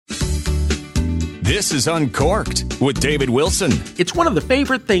This is Uncorked with David Wilson. It's one of the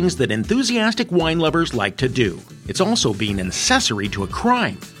favorite things that enthusiastic wine lovers like to do. It's also being an accessory to a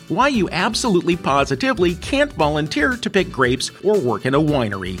crime. Why you absolutely positively can't volunteer to pick grapes or work in a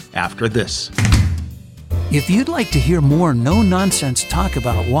winery after this. If you'd like to hear more no-nonsense talk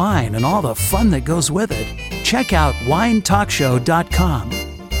about wine and all the fun that goes with it, check out winetalkshow.com.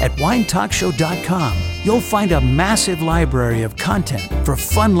 At winetalkshow.com, you'll find a massive library of content for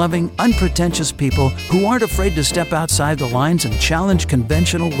fun-loving, unpretentious people who aren't afraid to step outside the lines and challenge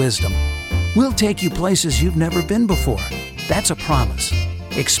conventional wisdom. We'll take you places you've never been before. That's a promise.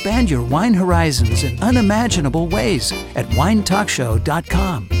 Expand your wine horizons in unimaginable ways at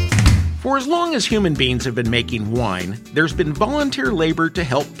winetalkshow.com. For as long as human beings have been making wine, there's been volunteer labor to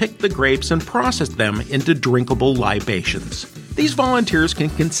help pick the grapes and process them into drinkable libations. These volunteers can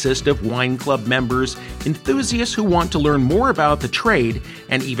consist of wine club members, enthusiasts who want to learn more about the trade,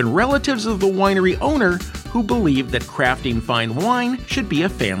 and even relatives of the winery owner who believe that crafting fine wine should be a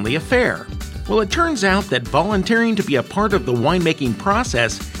family affair. Well, it turns out that volunteering to be a part of the winemaking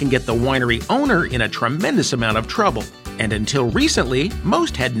process can get the winery owner in a tremendous amount of trouble. And until recently,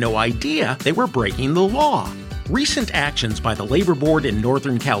 most had no idea they were breaking the law. Recent actions by the Labor Board in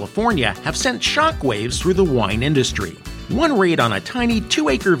Northern California have sent shockwaves through the wine industry. One raid on a tiny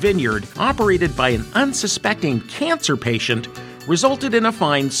 2-acre vineyard operated by an unsuspecting cancer patient resulted in a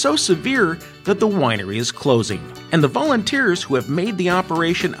fine so severe that the winery is closing. And the volunteers who have made the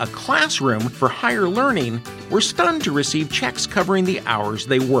operation a classroom for higher learning were stunned to receive checks covering the hours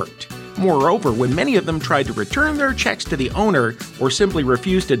they worked. Moreover, when many of them tried to return their checks to the owner or simply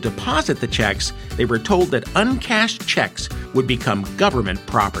refused to deposit the checks, they were told that uncashed checks would become government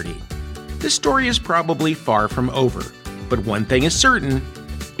property. This story is probably far from over, but one thing is certain,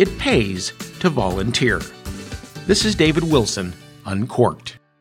 it pays to volunteer. This is David Wilson, Uncorked.